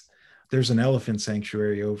this. There's an elephant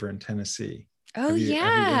sanctuary over in Tennessee. Oh Have you been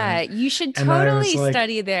yeah. there? You should And I was totally like,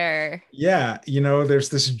 study there. yeah, there's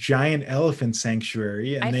this giant elephant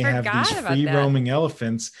sanctuary I and they have these forgot about free that. roaming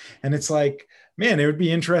elephants. And it's like, man, it would be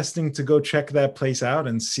interesting to go check that place out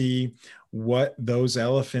and see what those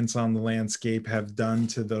elephants on the landscape have done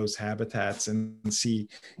to those habitats and see,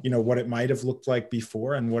 what it might have looked like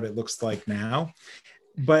before and what it looks like now.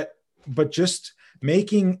 But just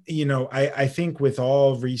making, I think with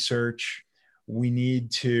all research, we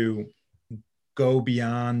need to go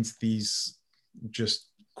beyond these just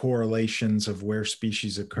correlations of where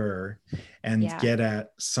species occur and Yeah. get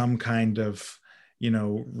at some kind of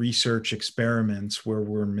research experiments where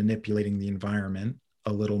we're manipulating the environment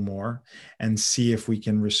a little more and see if we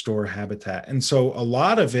can restore habitat. And so a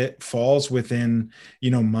lot of it falls within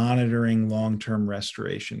monitoring long-term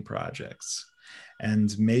restoration projects,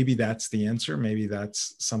 and maybe that's the answer. Maybe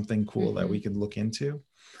that's something cool that we could look into.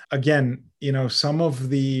 Again, some of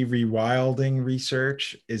the rewilding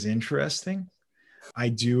research is interesting. I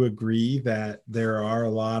do agree that there are a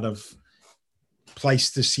lot of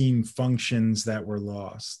Pleistocene functions that were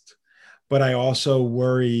lost, but I also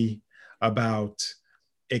worry about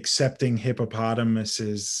accepting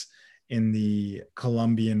hippopotamuses in the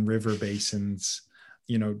Colombian river basins,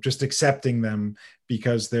 just accepting them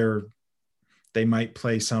because they might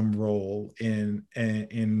play some role in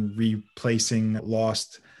replacing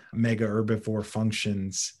lost mega herbivore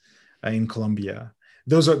functions in Colombia.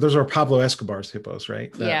 Those are Pablo Escobar's hippos,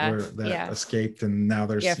 right? Yeah. That Yeah. escaped, and now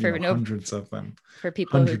Yeah. there's hundreds of them. For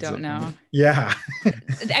people who Hundreds don't of know. them. Yeah.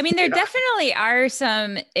 I mean, there definitely are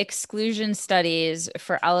some exclusion studies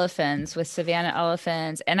for elephants with savanna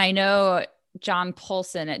elephants. And I know John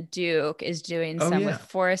Polson at Duke is doing Oh some with yeah.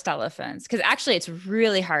 forest elephants because actually it's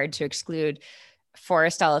really hard to exclude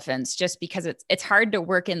forest elephants just because it's hard to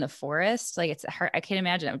work in the forest. Like it's hard. I can't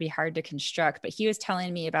imagine it would be hard to construct. But he was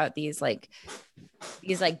telling me about these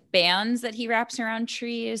bands that he wraps around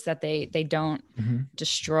trees that they don't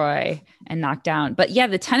destroy and knock down. But yeah,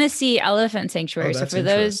 the Tennessee Elephant Sanctuary. Oh, So that's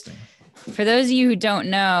interesting. for those of you who don't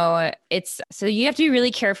know, so you have to be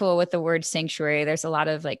really careful with the word sanctuary. There's a lot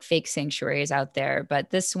of like fake sanctuaries out there, but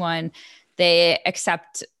this one, they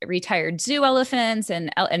accept retired zoo elephants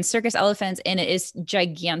and circus elephants, and it is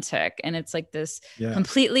gigantic. And it's like this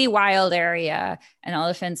completely wild area. And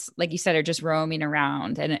elephants, like you said, are just roaming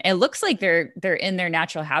around. And it looks like they're in their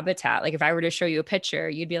natural habitat. Like if I were to show you a picture,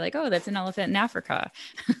 you'd be like, oh, that's an elephant in Africa.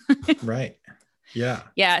 Right. Yeah.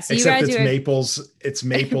 Yeah. So except you guys it's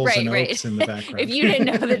maples right, and right. oaks in the background. If you didn't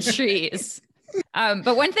know the trees.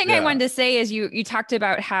 But one thing I wanted to say is you talked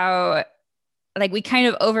about how like we kind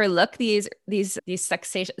of overlook these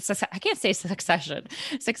succession, I can't say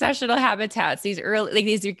successional habitats, these early, like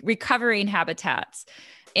these recovering habitats,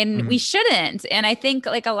 and we shouldn't. And I think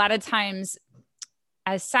like a lot of times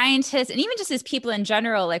as scientists and even just as people in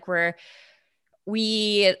general, like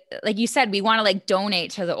we, like you said, we want to like donate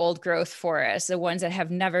to the old growth forests, the ones that have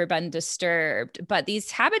never been disturbed. But these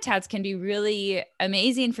habitats can be really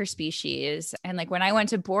amazing for species. And like when I went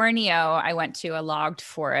to Borneo, I went to a logged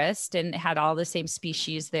forest and it had all the same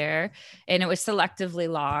species there, and it was selectively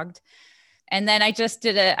logged. And then I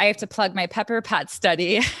have to plug my pepper pot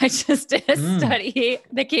study. I just did a study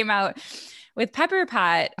that came out with pepper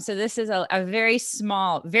pot. So this is a very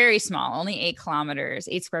small, only 8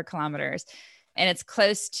 square kilometers. And it's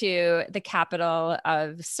close to the capital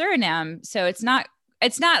of Suriname. So it's not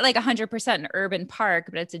like 100% an urban park,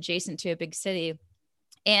 but it's adjacent to a big city.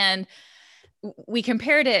 And we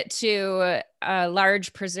compared it to a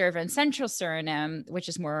large preserve in central Suriname, which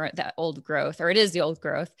is more the old growth, or it is the old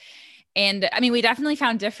growth. And I mean, we definitely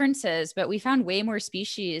found differences, but we found way more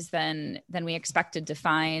species than we expected to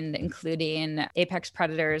find, including apex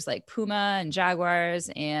predators like puma and jaguars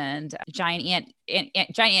and giant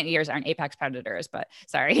anteaters aren't apex predators, but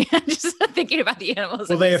sorry, I'm just thinking about the animals.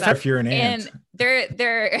 Well, they affect if you're an ant. And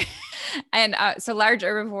they're and so large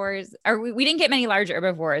herbivores, or we didn't get many large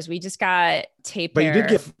herbivores. We just got tapir. But you did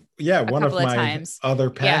get, one of my other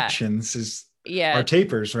passions is our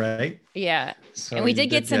tapirs, right? Yeah. So and we did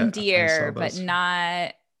get some deer, but not,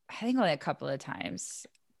 I think only a couple of times.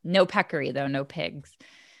 No peccary though, no pigs.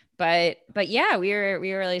 But yeah, we were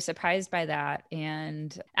really surprised by that.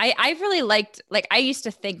 And I really liked, like, I used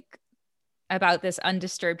to think about this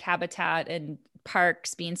undisturbed habitat and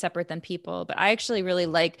parks being separate than people, but I actually really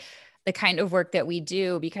like the kind of work that we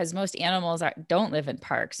do, because most animals don't live in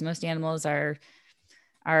parks. Most animals are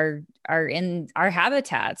in our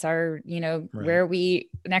habitats, right. Where we,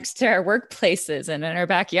 next to our workplaces and in our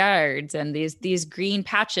backyards, and these green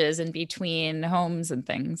patches in between homes and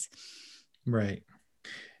things. Right.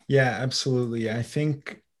 Yeah, absolutely. I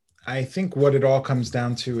think what it all comes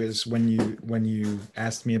down to is when you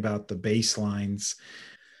asked me about the baselines,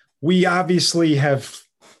 we obviously have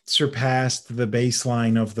surpassed the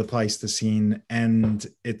baseline of the Pleistocene, and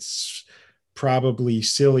it's probably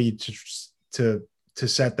silly to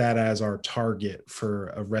set that as our target for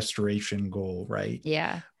a restoration goal, right?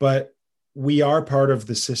 Yeah. But we are part of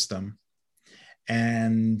the system,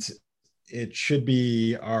 and it should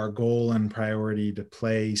be our goal and priority to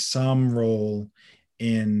play some role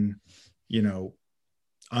in,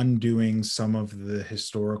 undoing some of the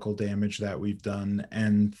historical damage that we've done,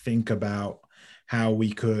 and think about how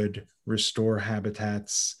we could restore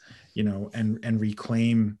habitats, and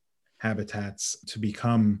reclaim habitats to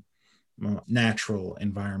become natural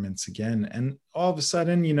environments again. And all of a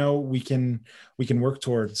sudden, we can work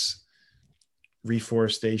towards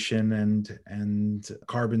reforestation and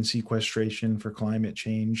carbon sequestration for climate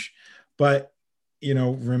change, but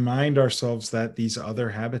remind ourselves that these other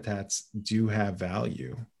habitats do have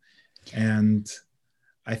value. And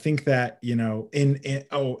I think that,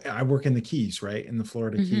 I work in the Keys, right? In the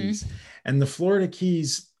Florida Keys. And the Florida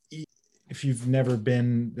Keys, if you've never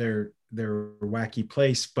been there, they're a wacky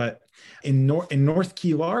place, but in North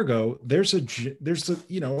Key Largo, there's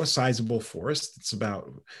a sizable forest. It's about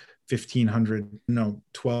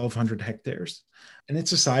 1,200 hectares. And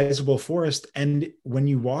it's a sizable forest. And when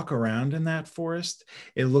you walk around in that forest,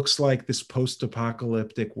 it looks like this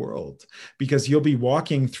post-apocalyptic world, because you'll be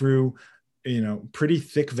walking through, pretty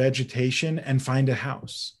thick vegetation and find a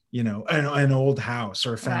house, an old house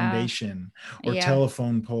or a foundation. Wow. Or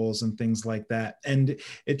telephone poles and things like that. And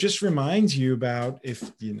it just reminds you about,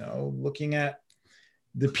 if, looking at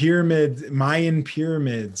the Mayan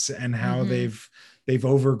pyramids and how they've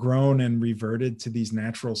overgrown and reverted to these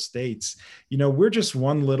natural states. We're just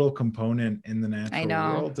one little component in the natural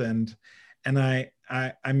world. And I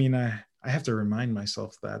have to remind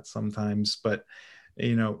myself that sometimes, but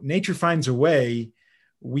nature finds a way.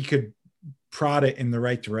 We could prod it in the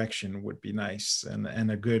right direction would be nice,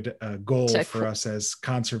 and a good goal for us as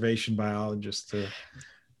conservation biologists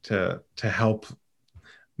to help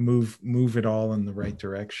move it all in the right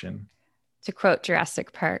direction. To quote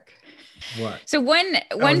Jurassic Park. What? So one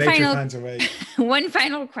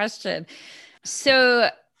final question. So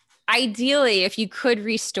ideally, if you could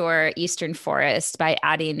restore eastern forest by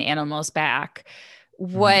adding animals back,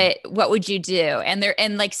 what would you do?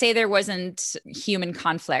 And like, say there wasn't human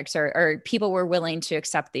conflicts, or people were willing to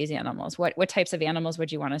accept these animals, what types of animals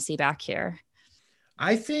would you want to see back here?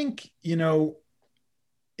 I think,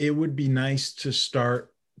 it would be nice to start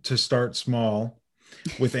small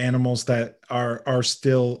with animals that are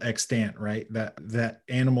still extant, right? That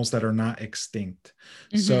animals that are not extinct.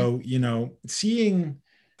 So,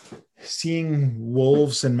 seeing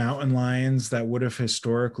wolves and mountain lions that would have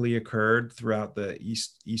historically occurred throughout the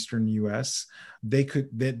eastern US,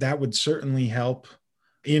 that would certainly help,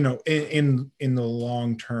 in the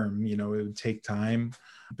long term. It would take time,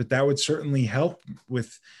 but that would certainly help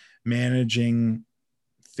with managing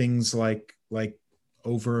things like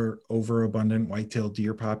overabundant white-tailed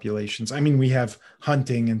deer populations. I mean, we have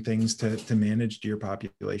hunting and things to manage deer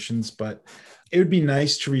populations, but it would be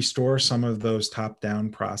nice to restore some of those top-down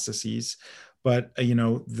processes. But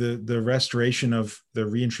the restoration of the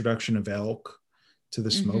reintroduction of elk to the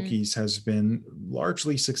Smokies has been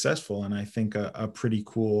largely successful, and I think a pretty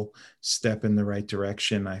cool step in the right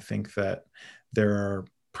direction. I think that there are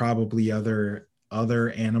probably other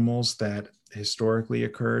animals that historically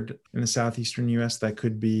occurred in the southeastern US that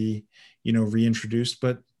could be, reintroduced.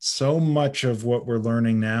 But so much of what we're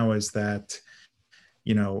learning now is that,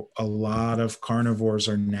 a lot of carnivores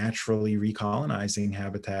are naturally recolonizing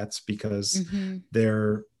habitats because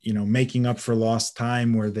they're, making up for lost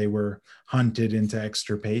time where they were hunted into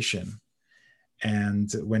extirpation.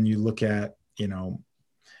 And when you look at,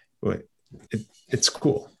 it's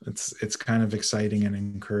cool. It's kind of exciting and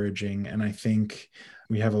encouraging. And I think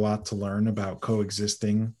we have a lot to learn about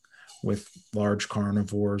coexisting with large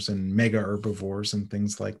carnivores and mega herbivores and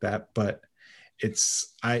things like that. But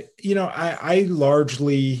I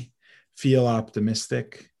largely feel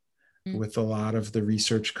optimistic with a lot of the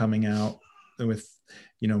research coming out with,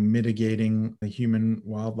 mitigating the human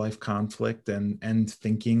wildlife conflict and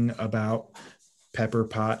thinking about pepper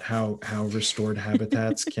pot, how restored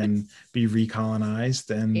habitats can be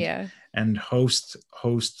recolonized and host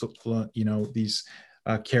these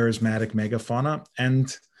charismatic megafauna.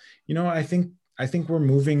 And I think we're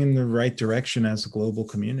moving in the right direction as a global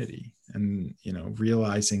community, and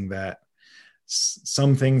realizing that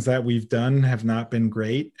some things that we've done have not been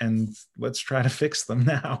great, and let's try to fix them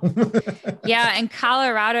now. Yeah, in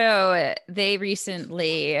Colorado, they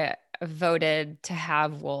recently voted to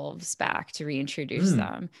have wolves back, to reintroduce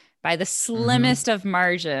them by the slimmest of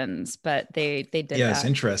margins, but they did that. Yeah, it's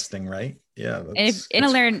interesting, right? Yeah, it's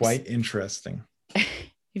quite interesting.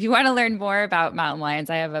 If you want to learn more about mountain lions,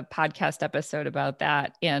 I have a podcast episode about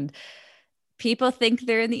that. And people think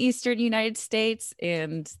they're in the eastern United States,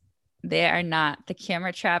 and they are not. The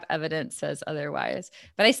camera trap evidence says otherwise.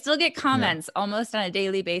 But I still get comments almost on a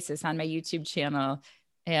daily basis on my YouTube channel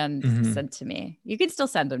and sent to me. You can still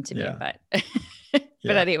send them to me, but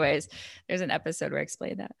but anyways, there's an episode where I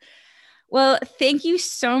explain that. Well, thank you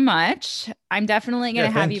so much. I'm definitely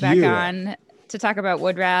going to have you back on to talk about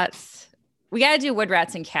wood rats. We got to do wood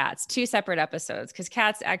rats and cats, 2 separate episodes, because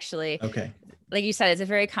cats actually, like you said, it's a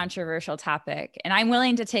very controversial topic, and I'm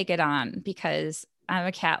willing to take it on because I'm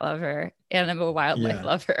a cat lover and I'm a wildlife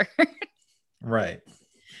lover. Right.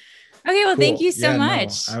 Okay. Well, thank you so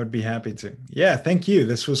much. No, I would be happy to. Yeah. Thank you.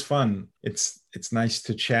 This was fun. It's nice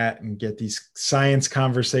to chat and get these science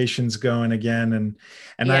conversations going again.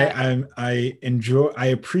 And I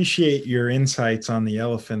appreciate your insights on the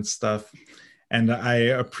elephant stuff. And I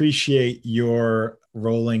appreciate your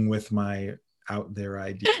rolling with my out there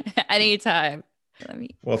idea. Anytime.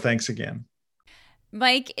 Well, thanks again.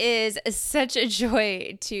 Mike is such a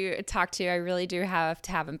joy to talk to. I really do have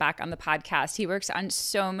to have him back on the podcast. He works on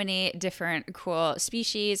so many different cool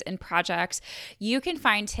species and projects. You can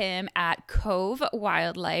find him at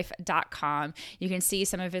covewildlife.com. You can see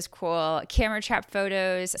some of his cool camera trap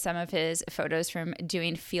photos, some of his photos from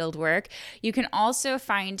doing field work. You can also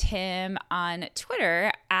find him on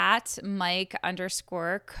Twitter at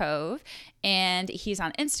Mike_Cove. And he's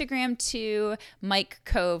on Instagram too,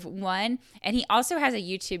 MikeCove1. And he also has a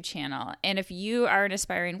YouTube channel. And if you are an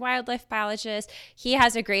aspiring wildlife biologist, he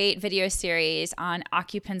has a great video series on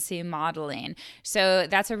occupancy modeling. So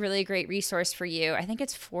that's a really great resource for you. I think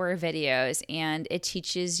it's 4 videos and it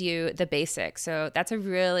teaches you the basics. So that's a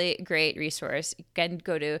really great resource. You can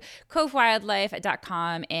go to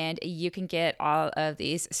covewildlife.com and you can get all of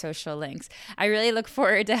these social links. I really look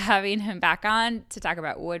forward to having him back on to talk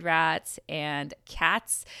about wood rats and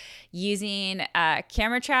cats, using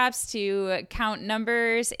camera traps to count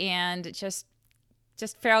numbers, and just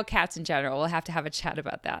feral cats in general. We'll have to have a chat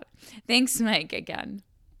about that. Thanks, Mike, again.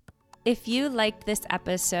 If you liked this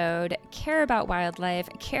episode, care about wildlife,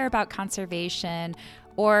 care about conservation,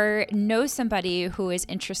 or know somebody who is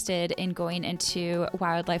interested in going into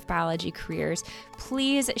wildlife biology careers,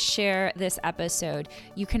 please share this episode.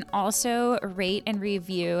 You can also rate and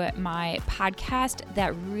review my podcast.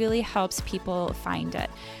 That really helps people find it.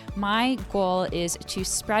 My goal is to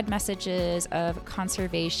spread messages of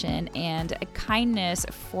conservation and kindness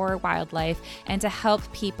for wildlife, and to help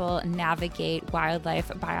people navigate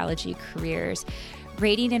wildlife biology careers.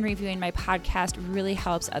 Rating and reviewing my podcast really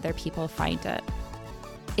helps other people find it.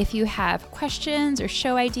 If you have questions or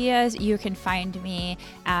show ideas, you can find me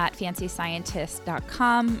at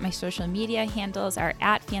fancyscientist.com. My social media handles are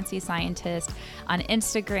at fancyscientist. On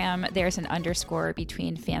Instagram, there's an underscore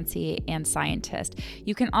between fancy and scientist.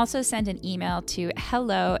 You can also send an email to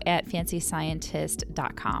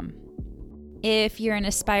hello@fancyscientist.com. If you're an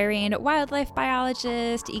aspiring wildlife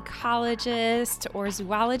biologist, ecologist, or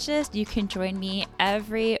zoologist, you can join me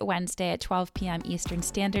every Wednesday at 12 p.m. Eastern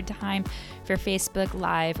Standard Time for Facebook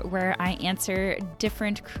Live, where I answer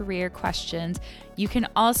different career questions. You can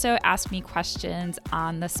also ask me questions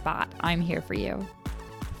on the spot. I'm here for you.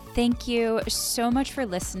 Thank you so much for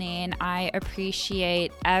listening. I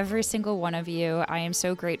appreciate every single one of you. I am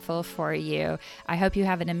so grateful for you. I hope you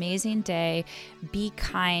have an amazing day. Be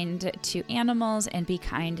kind to animals and be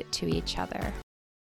kind to each other.